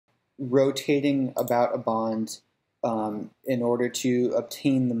rotating about a bond in order to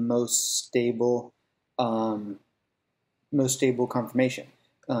obtain the most stable conformation.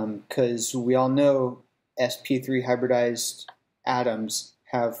 Because we all know sp3 hybridized atoms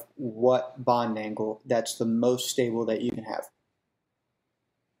have what bond angle that's the most stable that you can have.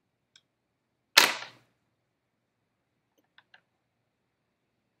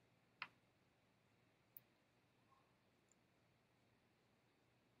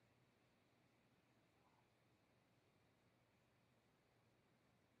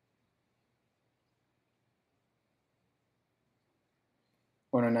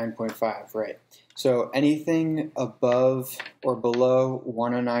 (109.5), right. So anything above or below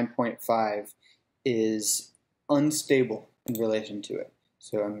 109.5 is unstable in relation to it.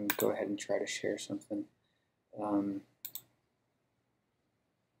 So I'm going to go ahead and try to share something.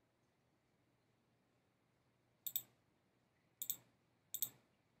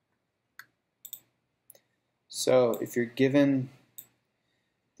 So if you're given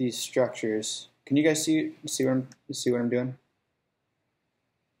these structures, can you guys see what I'm doing?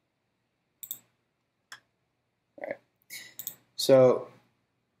 So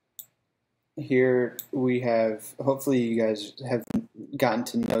here we have, hopefully you guys have gotten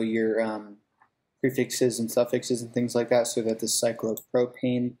to know your prefixes and suffixes and things like that, so that the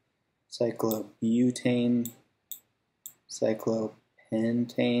cyclopropane, cyclobutane,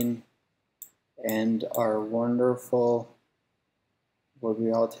 cyclopentane, and our wonderful, what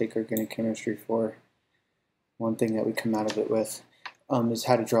we all take organic chemistry for, one thing that we come out of it with, is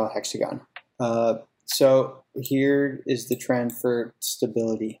how to draw a hexagon. So here is the trend for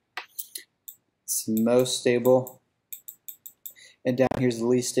stability. It's the most stable, and down here's the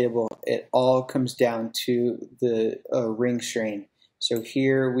least stable. It all comes down to the ring strain. So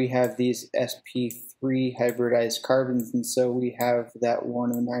here we have these sp3 hybridized carbons, and so we have that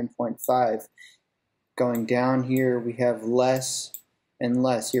 109.5. Going down here we have less and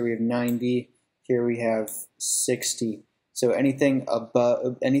less. Here we have 90, here we have 60. So anything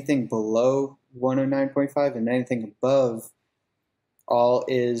above, anything below 109.5 and anything above all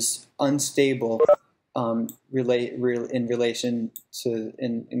is unstable in relation to,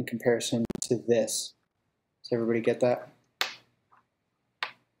 in comparison to this. Does everybody get that?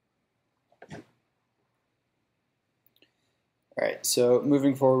 All right, so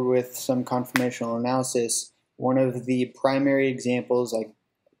moving forward with some conformational analysis, one of the primary examples, I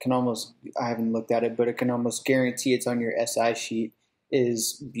haven't looked at it, but I can almost guarantee it's on your SI sheet,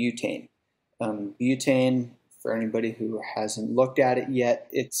 is butane. Butane, for anybody who hasn't looked at it yet,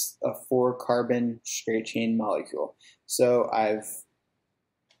 it's a 4-carbon straight chain molecule. So I've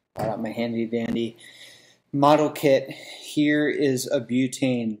got out my handy dandy model kit. Here is a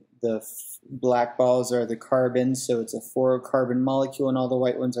butane. The black balls are the carbons, so it's a 4-carbon molecule, and all the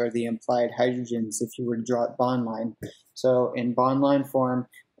white ones are the implied hydrogens if you were to draw it bond line. So in bond line form,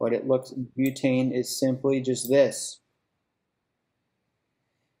 what it looks, butane is simply just this.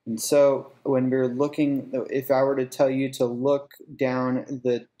 And so when we're looking, if I were to tell you to look down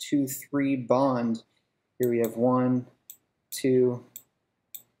the 2,3 bond, here we have 1, 2,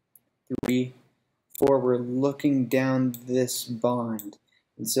 3, 4, we're looking down this bond.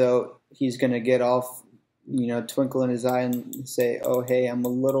 And so he's going to get all, twinkle in his eye and say, oh, hey, I'm a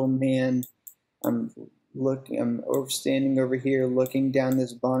little man. I'm standing over here looking down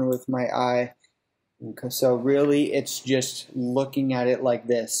this bond with my eye. So really, it's just looking at it like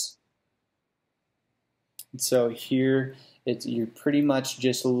this. So here, you're pretty much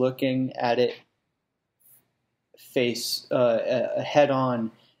just looking at it face head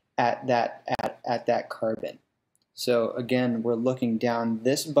on at that carbon. So again, we're looking down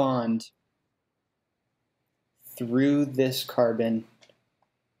this bond through this carbon.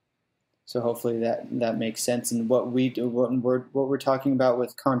 So hopefully that makes sense. And what we're talking about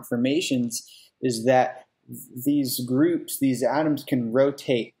with conformations is that these groups, these atoms can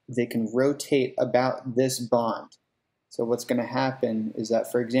rotate. They can rotate about this bond. So what's going to happen is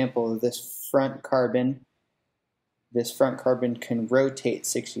that, for example, this front carbon can rotate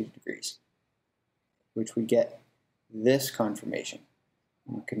 60 degrees, which we get this conformation.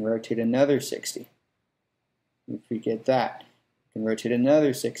 We can rotate another 60, which we get that. We can rotate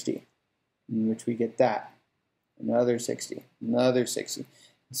another 60, in which we get that. Another 60, another 60.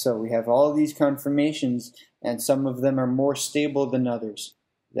 So we have all these conformations, and some of them are more stable than others.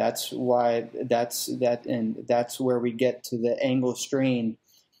 That's why that's where we get to the angle strain.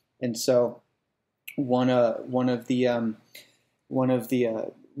 And so one thing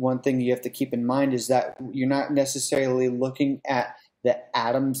you have to keep in mind is that you're not necessarily looking at the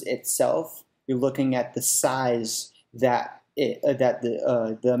atoms itself. You're looking at the size that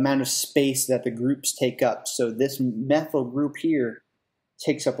the amount of space that the groups take up. So this methyl group here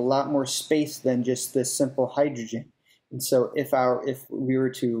takes up a lot more space than just this simple hydrogen. And so if we were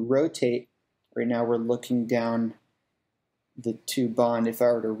to rotate, right now we're looking down the two bond. If I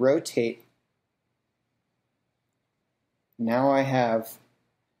were to rotate, now I have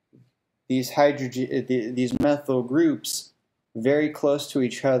these these methyl groups very close to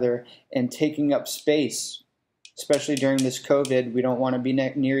each other and taking up space. Especially during this COVID, we don't want to be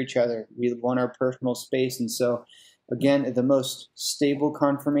near each other. We want our personal space. And so, again, the most stable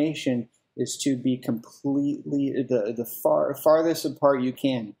conformation is to be completely the farthest apart you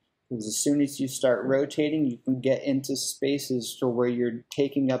can. Because as soon as you start rotating, you can get into spaces to where you're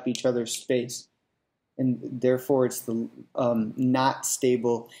taking up each other's space. And therefore, it's the not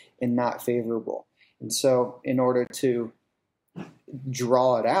stable and not favorable. And so, in order to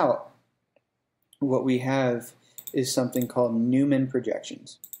draw it out, what we have is something called Newman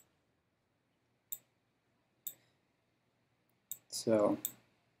projections. So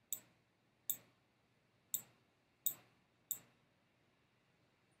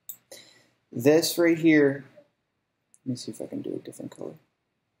this right here, let me see if I can do a different color.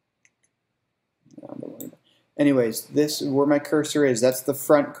 No, don't worry about it. Anyways, this where my cursor is, that's the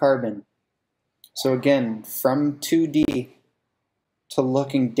front carbon. So again, from 2D to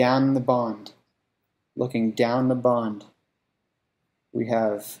looking down the bond. Looking down the bond, we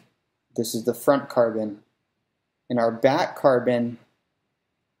have, this is the front carbon, and our back carbon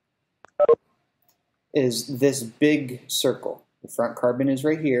is this big circle. The front carbon is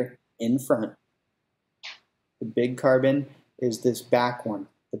right here, in front. The big carbon is this back one.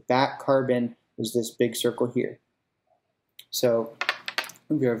 The back carbon is this big circle here. So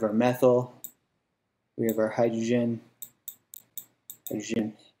we have our methyl, we have our hydrogen,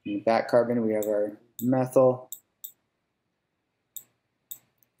 in the back carbon we have our methyl,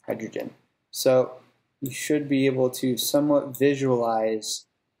 hydrogen. So you should be able to somewhat visualize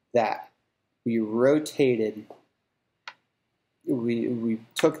that. We rotated, we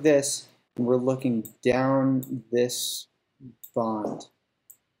took this and we're looking down this bond.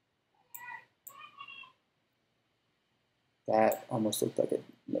 That almost looked like a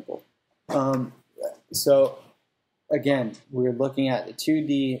nipple. So again, we're looking at the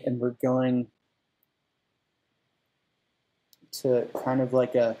 2D and we're going to kind of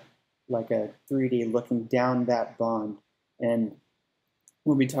like a 3D, looking down that bond. And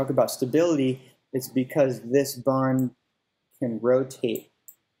when we talk about stability, it's because this bond can rotate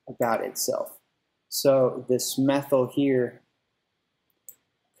about itself. So this methyl here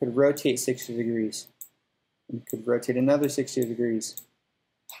could rotate 60 degrees. It could rotate another 60 degrees.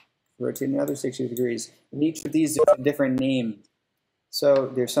 Rotate another 60 degrees. And each of these is a different name.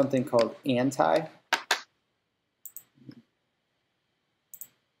 So there's something called anti.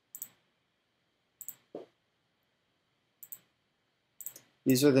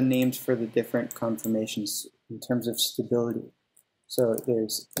 These are the names for the different conformations in terms of stability. So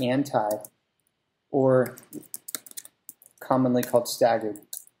there's anti, or commonly called staggered.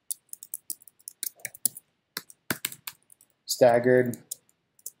 Staggered,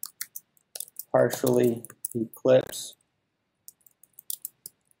 partially eclipse,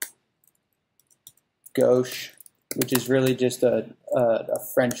 gauche, which is really just a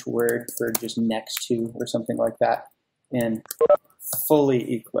French word for just next to or something like that, and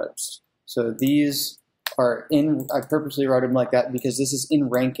fully eclipsed. So these are in, I purposely wrote them like that because this is in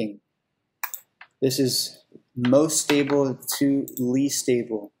ranking. This is most stable to least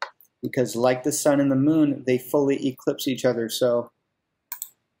stable, because like the sun and the moon, they fully eclipse each other. So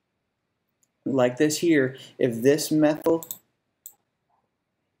like this here, if this methyl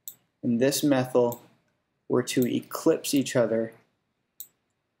and this methyl were to eclipse each other,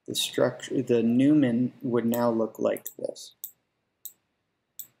 the structure, the Newman would now look like this.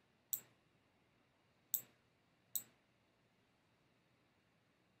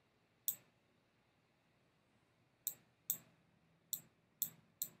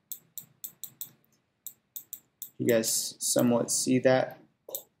 You guys somewhat see that?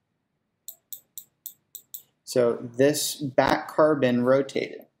 So this back carbon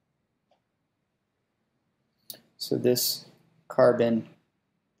rotated. So this carbon,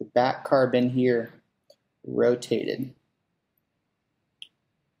 the back carbon here, rotated.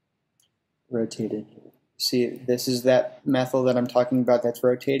 Rotated. See, this is that methyl that I'm talking about that's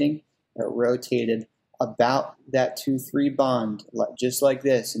rotating. It rotated about that 2,3 bond, just like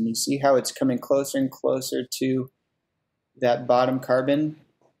this. And you see how it's coming closer and closer to that bottom carbon?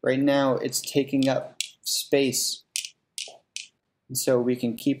 Right now, it's taking up space. And so we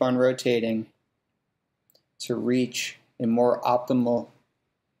can keep on rotating to reach a more optimal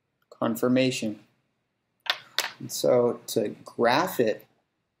conformation. And so to graph it,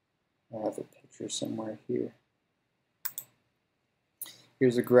 I have a picture somewhere here.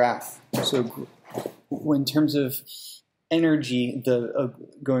 Here's a graph. So in terms of energy,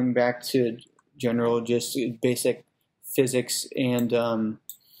 going back to general, just basic physics and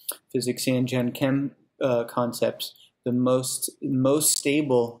gen chem concepts, the most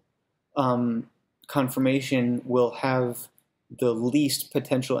stable conformation will have the least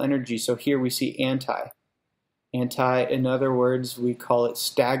potential energy. So here we see anti. In other words, we call it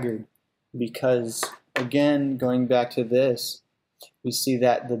staggered, because again, going back to this, we see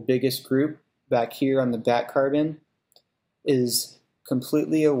that the biggest group back here on the back carbon is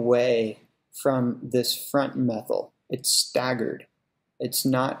completely away from this front methyl. It's staggered. It's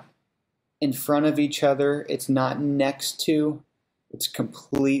not in front of each other. It's not next to. It's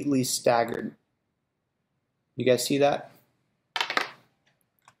completely staggered. You guys see that?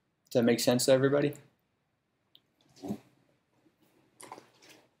 Does that make sense to everybody?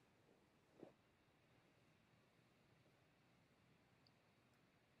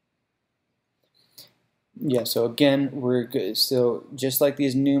 Yeah, so again, we're good. So just like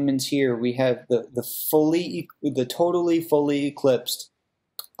these Newmans here, we have the totally fully eclipsed,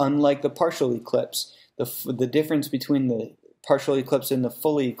 unlike the partial eclipse. The difference between the partial eclipse and the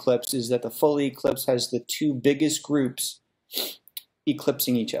fully eclipsed is that the fully eclipsed has the two biggest groups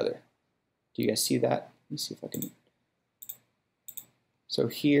eclipsing each other. Do you guys see that? Let me see if I can. So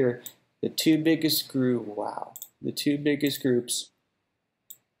here, the two biggest groups,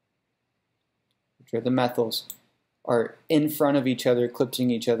 which are the methyls, are in front of each other,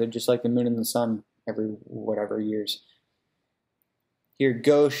 eclipsing each other, just like the moon and the sun every whatever years. Here,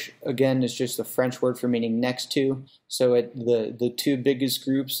 gauche, again, is just the French word for meaning next to. So the two biggest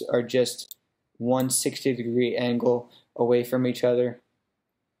groups are just 160-degree angle away from each other.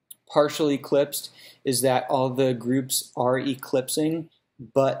 Partial eclipsed is that all the groups are eclipsing,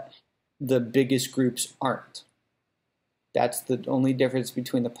 but the biggest groups aren't. That's the only difference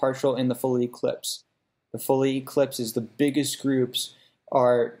between the partial and the fully eclipse. The fully eclipse is the biggest groups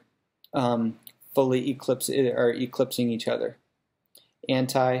are eclipsing each other.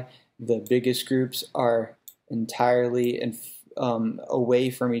 Anti, the biggest groups are entirely away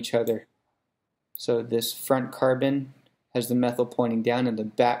from each other. So this front carbon has the methyl pointing down and the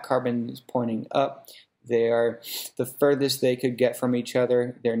back carbon is pointing up. They are the furthest they could get from each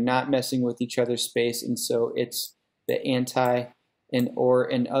other. They're not messing with each other's space, and so it's the anti, or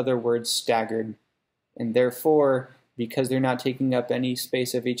in other words, staggered. And therefore, because they're not taking up any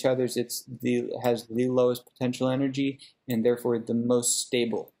space of each other's, has the lowest potential energy and therefore the most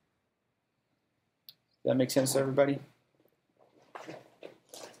stable. Does that make sense to everybody?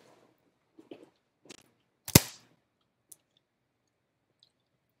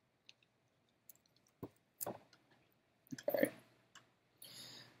 All right.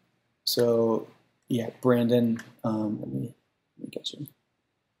 So, yeah, Brandon, let me get you.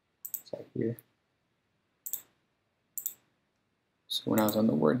 Sorry, here. So when I was on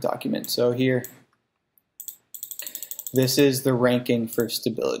the Word document. So here, this is the ranking for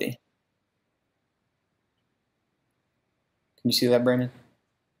stability. Can you see that, Brandon?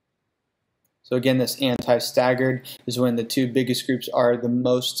 So again, this anti-staggered is when the two biggest groups are the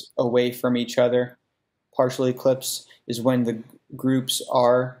most away from each other. Partial eclipse is when the groups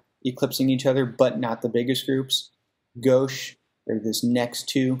are eclipsing each other, but not the biggest groups. Gauche, or this next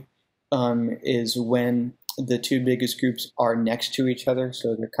to, is when the two biggest groups are next to each other,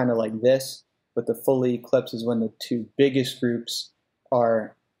 so they're kind of like this. But the fully eclipse is when the two biggest groups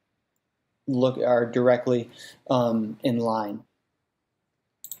are directly in line.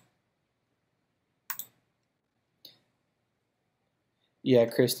 Yeah,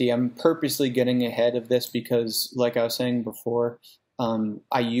 Christy, I'm purposely getting ahead of this because, like I was saying before,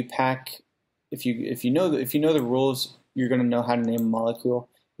 IUPAC. If you know the rules, you're going to know how to name a molecule,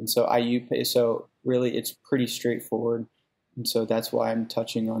 and so IUPAC. So really, it's pretty straightforward, and so that's why I'm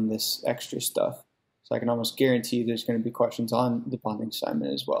touching on this extra stuff. So I can almost guarantee there's going to be questions on the bonding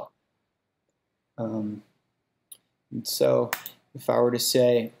assignment as well. And so if I were to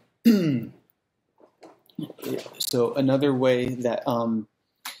say, so another way that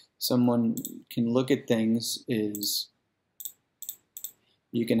someone can look at things is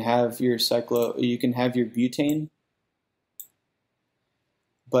you can have your butane,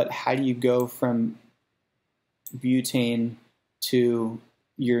 but how do you go from butane to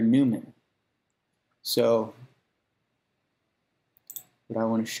your Newman? So what I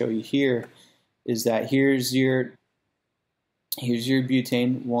want to show you here is that here's your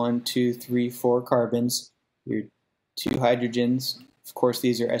butane, 1, 2, 3, 4 carbons, your two hydrogens. Of course,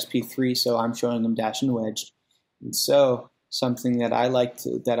 these are sp3, so I'm showing them dashed and wedged. And so something that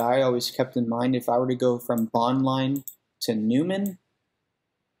I always kept in mind, if I were to go from bond line to Newman,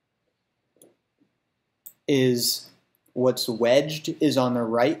 is what's wedged is on the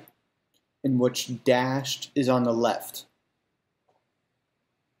right and what's dashed is on the left.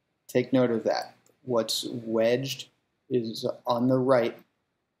 Take note of that. What's wedged is on the right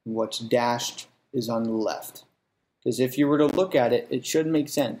and what's dashed is on the left. Because if you were to look at it, it should make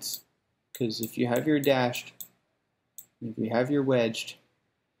sense. Because if you have your dashed, if you have your wedged,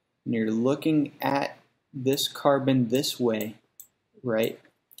 and you're looking at this carbon this way, right?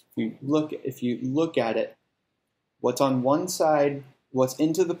 If you look at it, what's on one side, what's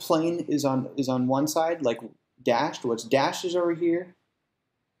into the plane is on one side, like dashed. What's dashed is over here.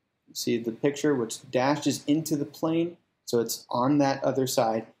 See the picture? What's dashed is into the plane, so it's on that other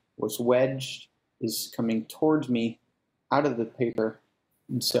side. What's wedged is coming towards me out of the paper.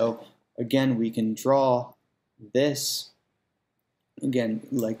 And so again, we can draw this again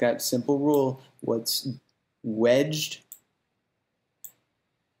like that simple rule. What's wedged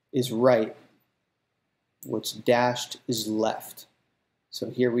is right, what's dashed is left. So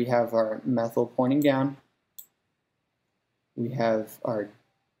here we have our methyl pointing down, we have our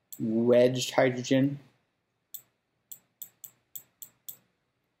wedged hydrogen,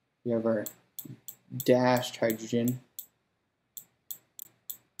 we have our dashed hydrogen,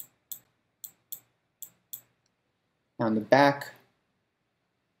 on the back,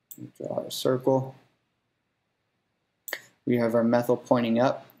 we draw a circle, we have our methyl pointing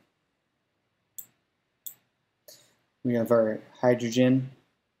up, we have our hydrogen,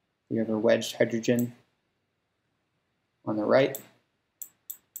 we have our wedged hydrogen on the right,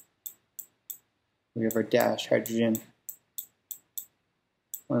 we have our dashed hydrogen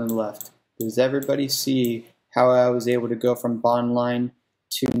on the left. Does everybody see how I was able to go from bond line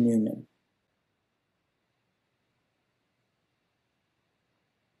to Newman?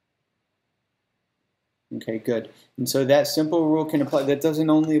 Okay, good. And so that simple rule can apply. That doesn't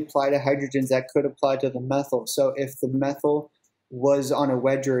only apply to hydrogens, that could apply to the methyl. So if the methyl was on a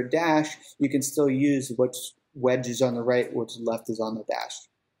wedge or a dash, you can still use which wedge is on the right, which left is on the dash.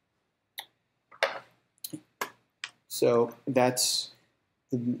 So that's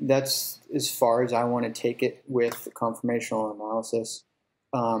as far as I want to take it with conformational analysis.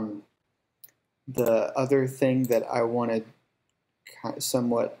 The other thing that I want to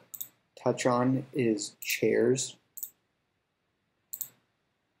somewhat touch on is chairs,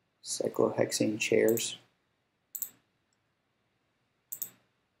 cyclohexane chairs.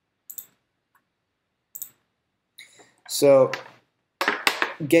 So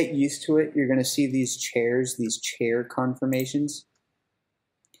get used to it. You're going to see these chairs, these chair conformations,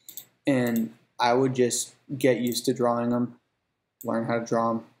 and I would just get used to drawing them, learn how to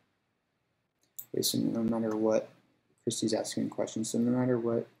draw them. Basically, no matter what. Christy's asking questions, so no matter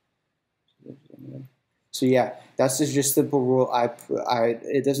what. So yeah, that's just simple rule.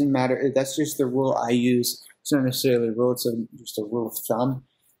 It doesn't matter. That's just the rule I use. It's not necessarily a rule. It's just a rule of thumb.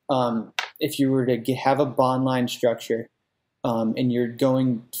 If you were to have a bond line structure, and you're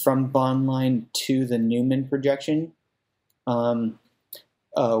going from bond line to the Newman projection,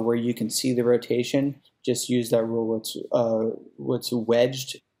 where you can see the rotation, just use that rule. What's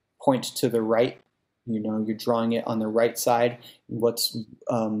wedged points to the right. You know, you're drawing it on the right side. What's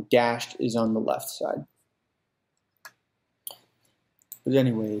dashed is on the left side. But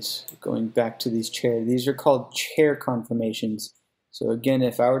anyways, going back to these chairs, these are called chair conformations. So again,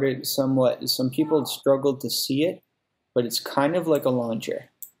 if I were to some people struggled to see it, but it's kind of like a lawn chair.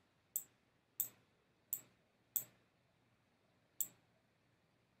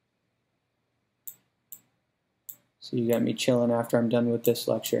 So you got me chilling after I'm done with this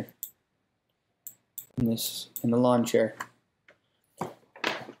lecture. In the lawn chair.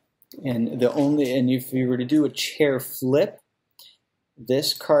 And if you were to do a chair flip,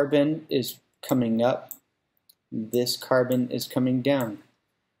 this carbon is coming up, this carbon is coming down.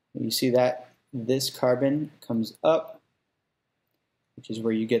 You see that this carbon comes up, which is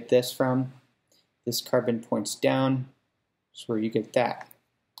where you get this from. This carbon points down, which is where you get that.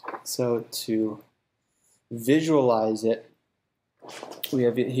 So to visualize it, we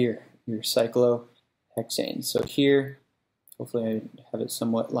have it here, your cyclohexane. So here, hopefully I have it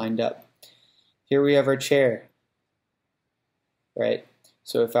somewhat lined up. Here we have our chair, right?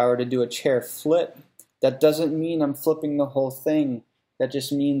 So if I were to do a chair flip, that doesn't mean I'm flipping the whole thing. That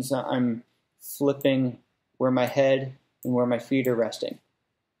just means that I'm flipping where my head and where my feet are resting.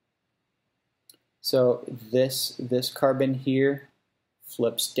 So this carbon here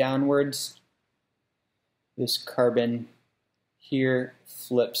flips downwards. this carbon here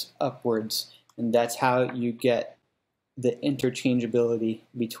flips upwards, and that's how you get the interchangeability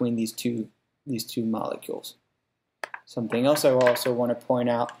between these two molecules. Something else I also want to point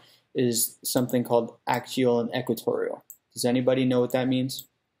out is something called axial and equatorial. Does anybody know what that means?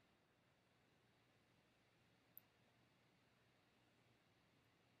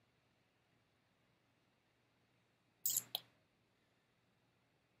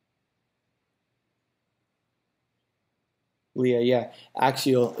 Leah, yeah,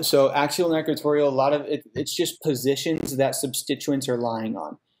 axial. So axial and equatorial, a lot of it's just positions that substituents are lying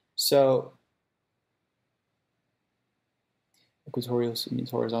on. So equatorial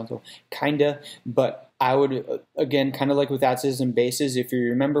means horizontal, kinda, but I would, again, kind of like with acids and bases, if you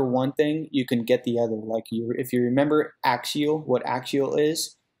remember one thing, you can get the other. Like if you remember axial, what axial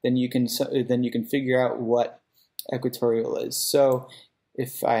is, then you can figure out what equatorial is. So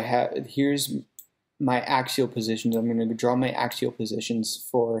if I have, here's my axial positions. I'm going to draw my axial positions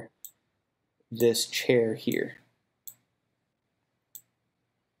for this chair here.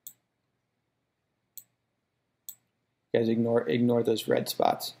 You guys ignore those red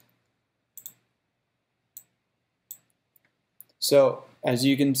spots. So as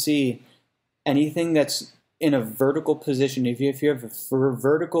you can see, anything that's in a vertical position, if you have a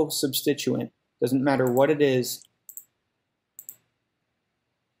vertical substituent, doesn't matter what it is,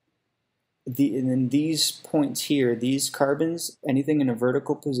 and then these points here, these carbons, anything in a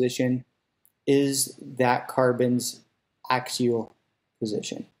vertical position is that carbon's axial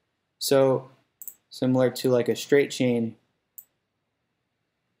position. So similar to like a straight chain,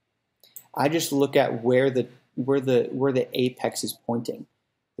 I just look at where the apex is pointing.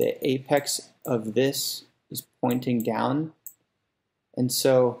 The apex of this is pointing down, and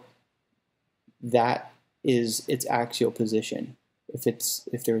so that is its axial position.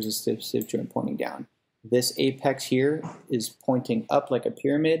 If there was a substituent pointing down, this apex here is pointing up like a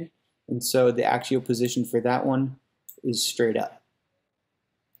pyramid, and so the axial position for that one is straight up.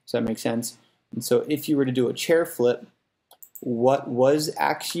 Does that make sense? And so if you were to do a chair flip, what was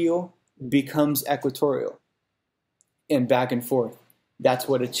axial becomes equatorial, and back and forth. That's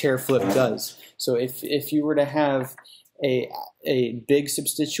what a chair flip does. So if you were to have a big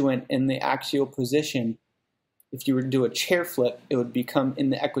substituent in the axial position, if you were to do a chair flip, it would become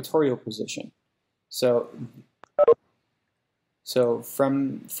in the equatorial position. So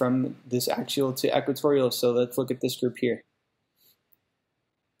from this axial to equatorial, so let's look at this group here.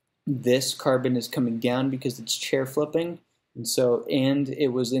 This carbon is coming down because it's chair flipping, and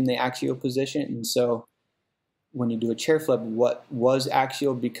it was in the axial position, and so when you do a chair flip, what was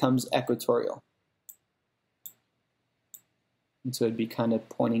axial becomes equatorial. And so it'd be kind of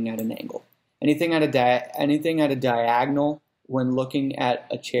pointing at an angle. Anything at a diagonal when looking at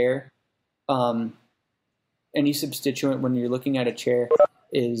a chair, any substituent when you're looking at a chair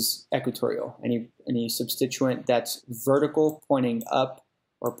is equatorial. Any substituent that's vertical, pointing up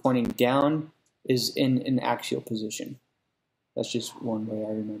or pointing down, is in an axial position. That's just one way I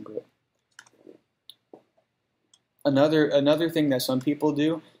remember it. Another thing that some people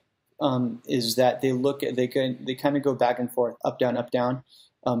do is that they kind of go back and forth, up down, up down.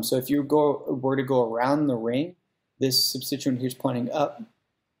 So if you were to go around the ring, this substituent here is pointing up,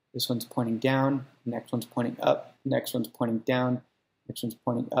 this one's pointing down, next one's pointing up, next one's pointing down, next one's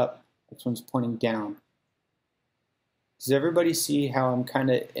pointing up, next one's pointing down. Does everybody see how I'm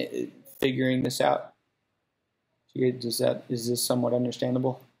kind of figuring this out? Is this somewhat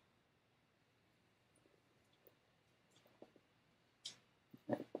understandable?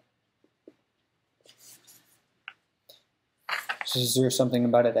 So is there something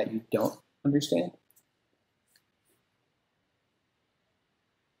about it that you don't understand?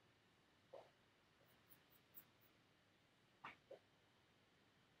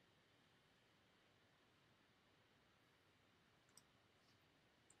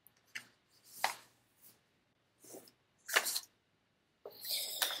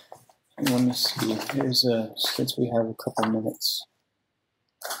 Let me see. Since we have a couple minutes,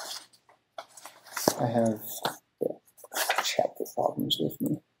 I have the chapter problems with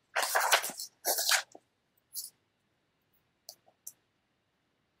me.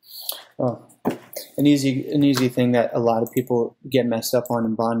 Oh, an easy thing that a lot of people get messed up on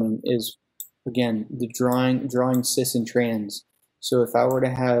in bonding is, again, the drawing cis and trans. So if I were to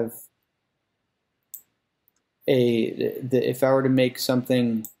have if I were to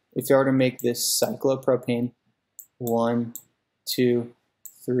make this cyclopropane, 1, 2,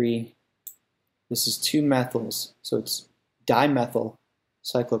 3, this is 2 methyls, so it's dimethyl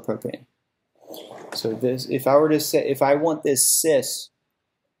cyclopropane. So this, if I want this cis,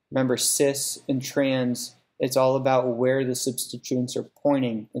 remember cis and trans, It's all about where the substituents are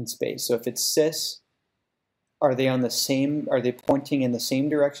pointing in space. So if it's cis, are they pointing in the same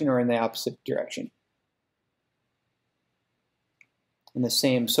direction or in the opposite direction? In the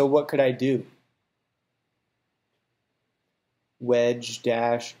same. So what could I do? Wedge,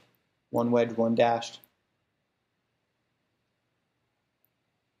 dash, one wedge, one dashed.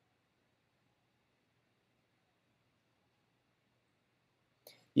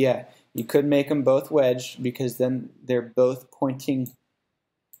 Yeah, you could make them both wedged because then they're both pointing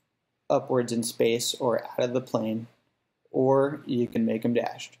upwards in space or out of the plane, or you can make them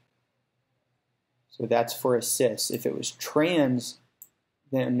dashed. So that's for a cis. If it was trans,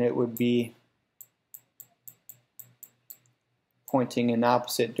 then it would be pointing in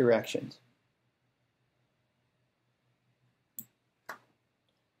opposite directions.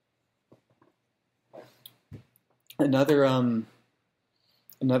 Another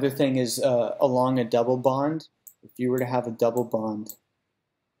thing is along a double bond. If you were to have a double bond,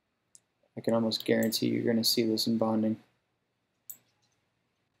 I can almost guarantee you're going to see this in bonding.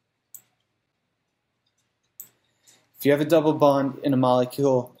 If you have a double bond in a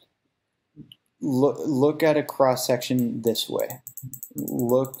molecule, look at a cross section this way.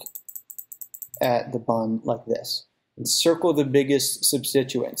 Look at the bond like this, and circle the biggest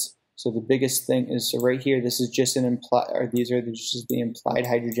substituents. So the biggest thing is, so right here, this is just an implied, or these are just the implied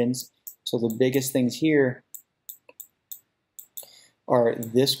hydrogens. So the biggest things here are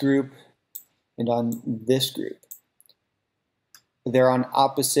this group and on this group. They're on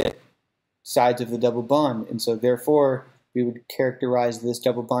opposite sides of the double bond, and so therefore we would characterize this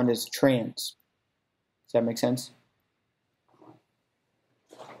double bond as trans. Does that make sense?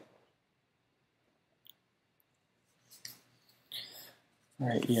 All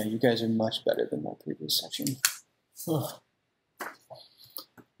right, yeah, you guys are much better than my previous section. Ugh.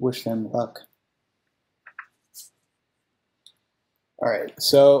 Wish them luck. All right,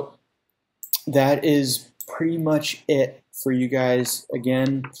 so that is pretty much it for you guys.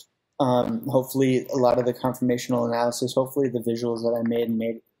 Again, hopefully a lot of the conformational analysis, hopefully the visuals that I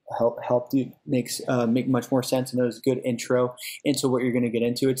made helped you make much more sense, and it was a good intro into what you're going to get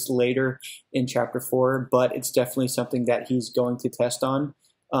into. It's later in chapter 4, but it's definitely something that he's going to test on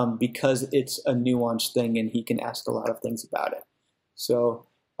because it's a nuanced thing and he can ask a lot of things about it. So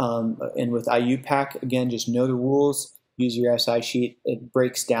and with IUPAC, again, just know the rules, use your SI sheet. It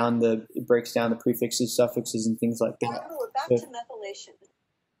breaks down the prefixes, suffixes, and things like that. We're back to methylation.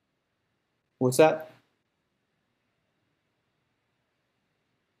 What's that?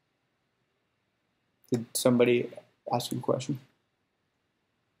 Did somebody ask you a question?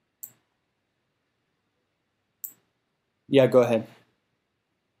 Yeah, go ahead.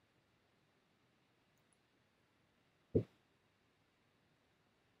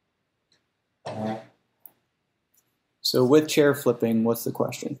 So with chair flipping, what's the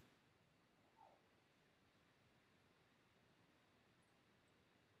question?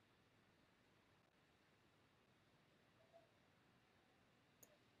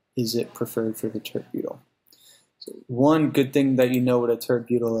 Is it preferred for the tert-butyl? So one good thing that you know what a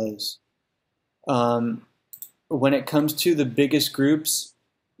tert-butyl is. When it comes to the biggest groups,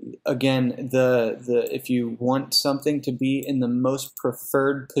 again, if you want something to be in the most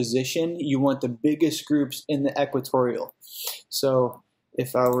preferred position, you want the biggest groups in the equatorial. So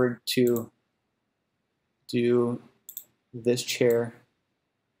if I were to do this chair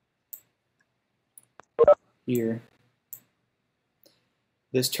here,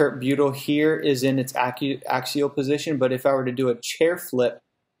 this tert-butyl here is in its axial position, but if I were to do a chair flip,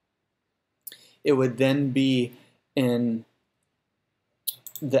 it would then be in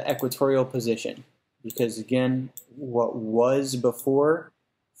the equatorial position, because again, what was before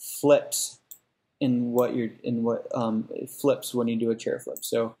flips it flips when you do a chair flip.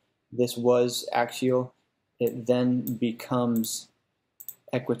 So this was axial, it then becomes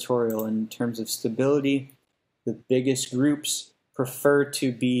equatorial. In terms of stability, the biggest groups prefer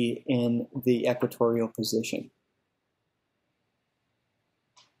to be in the equatorial position.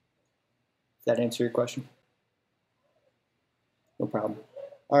 Does that answer your question? No problem.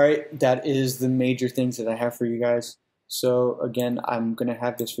 All right, that is the major things that I have for you guys. So again, I'm going to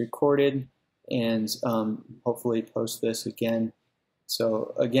have this recorded and hopefully post this again.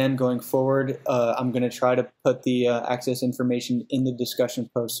 So again, going forward, I'm going to try to put the access information in the discussion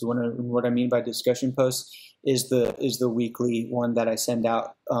post. So what I mean by discussion post is the weekly one that I send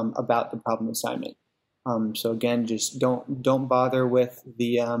out about the problem assignment. So again, just don't bother with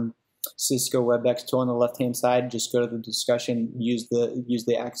the Cisco Webex tool on the left-hand side. Just go to the discussion, use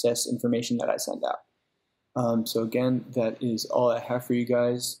the access information that I send out. So again, that is all I have for you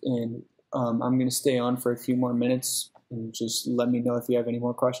guys, and I'm going to stay on for a few more minutes, and just let me know if you have any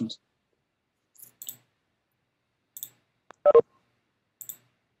more questions.